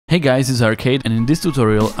Hey guys, it's Arcade, and in this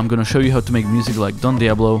tutorial I'm gonna show you how to make music like Don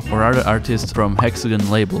Diablo or other artists from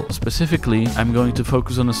Hexagon label. Specifically, I'm going to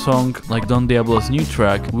focus on a song like Don Diablo's new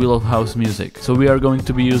track, Wheel of House Music. So we are going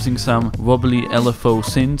to be using some wobbly LFO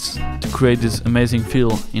synths to create this amazing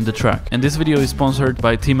feel in the track. And this video is sponsored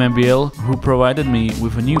by Team MBL, who provided me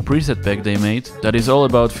with a new preset pack they made that is all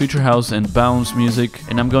about future house and bounce music,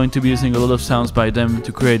 and I'm going to be using a lot of sounds by them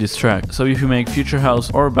to create this track. So if you make future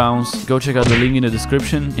house or bounce, go check out the link in the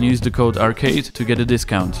description and use the code ARCADE to get a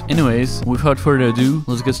discount. Anyways, without further ado,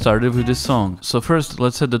 let's get started with this song. So first,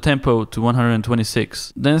 let's set the tempo to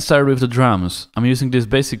 126. Then start with the drums. I'm using this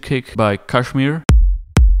basic kick by Kashmir.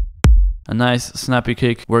 A nice snappy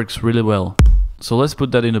kick works really well. So let's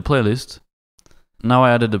put that in the playlist. Now I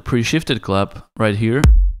added a pre-shifted clap right here,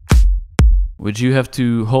 which you have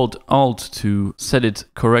to hold Alt to set it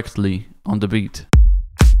correctly on the beat.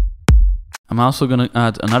 I'm also gonna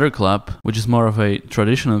add another clap, which is more of a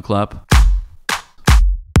traditional clap.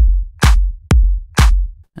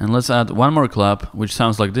 And let's add one more clap, which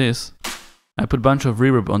sounds like this. I put a bunch of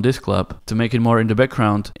reverb on this clap to make it more in the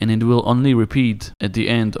background, and it will only repeat at the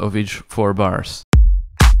end of each 4 bars.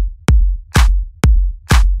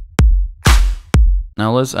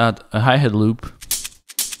 Now let's add a hi-hat loop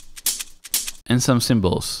and some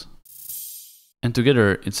cymbals. And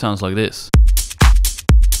together it sounds like this.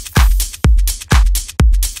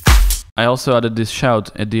 I also added this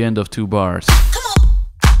shout at the end of 2 bars.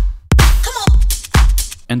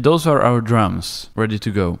 And those are our drums, ready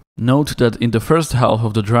to go. Note that in the first half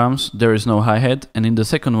of the drums there is no hi-hat, and in the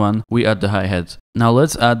second one we add the hi-hat. Now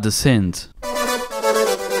let's add the synth.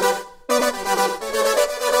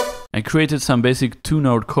 I created some basic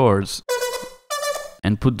 2-note chords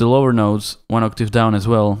and put the lower notes 1 octave down as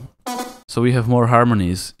well, so we have more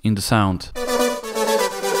harmonies in the sound.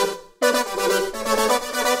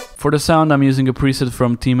 For the sound, I'm using a preset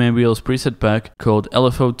from Team MBL's preset pack called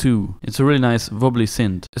LFO2. It's a really nice wobbly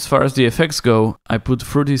synth. As far as the effects go, I put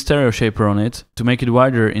Fruity Stereo Shaper on it to make it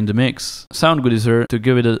wider in the mix, Sound Goodizer to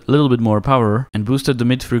give it a little bit more power, and boosted the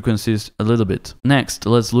mid frequencies a little bit. Next,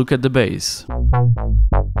 let's look at the bass.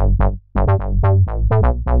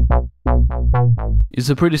 It's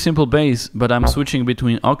a pretty simple bass, but I'm switching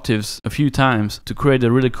between octaves a few times to create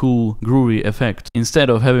a really cool, groovy effect, instead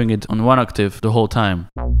of having it on 1 octave the whole time.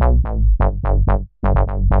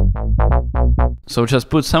 So just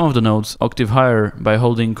put some of the notes octave higher by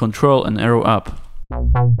holding Ctrl and arrow up.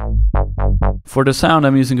 For the sound,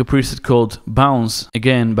 I'm using a preset called Bounce,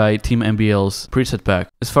 again by Team MBL's preset pack.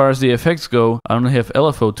 As far as the effects go, I only have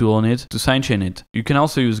LFO2 on it to sidechain it. You can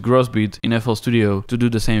also use Grossbeat in FL Studio to do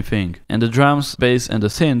the same thing. And the drums, bass and the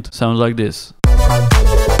synth sound like this.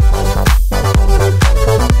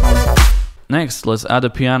 Next, let's add a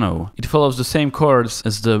piano. It follows the same chords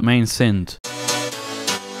as the main synth.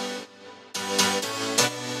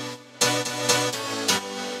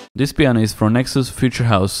 This piano is for Nexus Future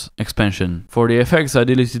House expansion. For the effects, I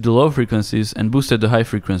deleted the low frequencies and boosted the high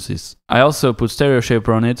frequencies. I also put Stereo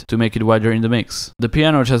Shaper on it to make it wider in the mix. The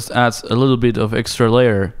piano just adds a little bit of extra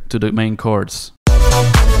layer to the main chords.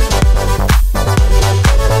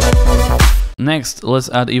 Next, let's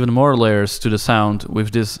add even more layers to the sound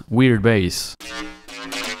with this weird bass.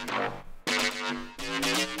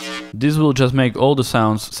 This will just make all the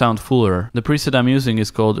sounds sound fuller. The preset I'm using is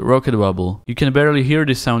called Rocket Wobble. You can barely hear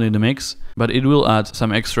this sound in the mix, but it will add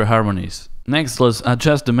some extra harmonies. Next, let's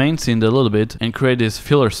adjust the main synth a little bit and create this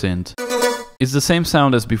filler synth. It's the same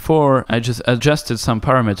sound as before, I just adjusted some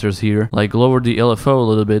parameters here, like lowered the LFO a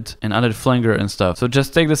little bit and added flanger and stuff. So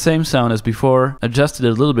just take the same sound as before, adjust it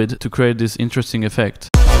a little bit to create this interesting effect.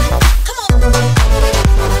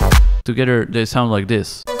 Together they sound like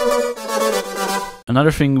this.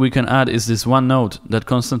 Another thing we can add is this one note that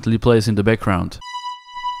constantly plays in the background.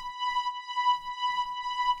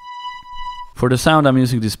 For the sound, I'm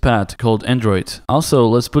using this pad called Android. Also,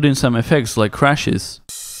 let's put in some effects like crashes,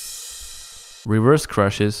 reverse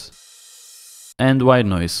crashes, and white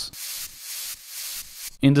noise.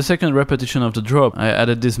 In the second repetition of the drop, I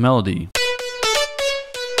added this melody.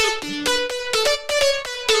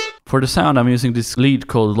 For the sound, I'm using this lead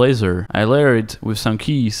called Laser. I layer it with some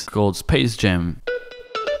keys called Space Jam.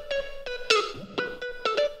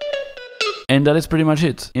 And that is pretty much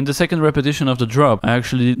it. In the second repetition of the drop, I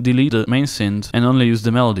actually delete the main synth and only use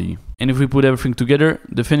the melody. And if we put everything together,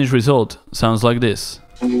 the finished result sounds like this.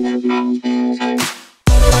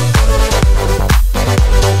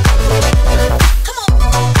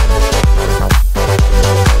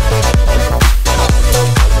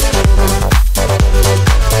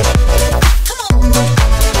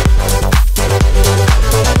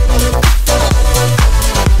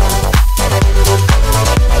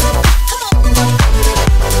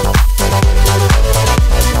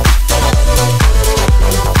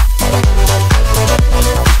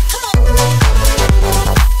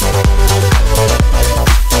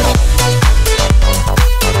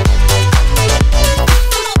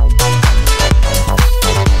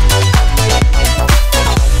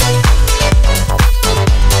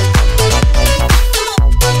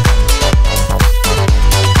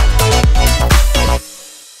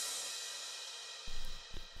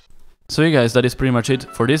 So yeah guys, that is pretty much it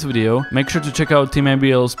for this video. Make sure to check out Team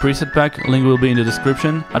ABL's preset pack, link will be in the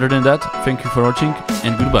description. Other than that, thank you for watching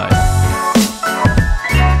and goodbye.